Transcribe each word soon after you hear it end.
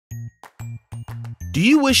Do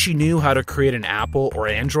you wish you knew how to create an Apple or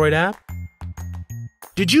Android app?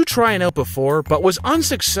 Did you try it out before but was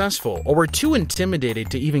unsuccessful or were too intimidated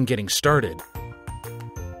to even getting started?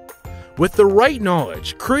 With the right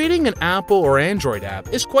knowledge, creating an Apple or Android app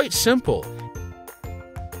is quite simple.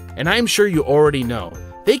 And I'm sure you already know,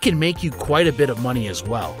 they can make you quite a bit of money as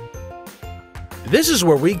well. This is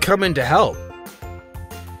where we come in to help.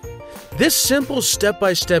 This simple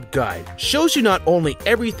step-by-step guide shows you not only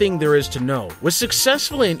everything there is to know with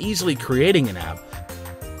successfully and easily creating an app,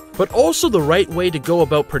 but also the right way to go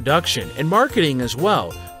about production and marketing as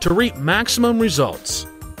well to reap maximum results.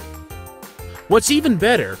 What's even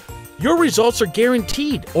better, your results are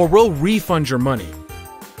guaranteed or we'll refund your money.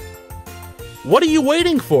 What are you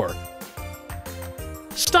waiting for?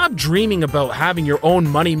 Stop dreaming about having your own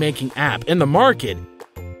money-making app in the market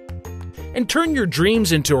and turn your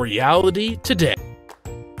dreams into a reality today.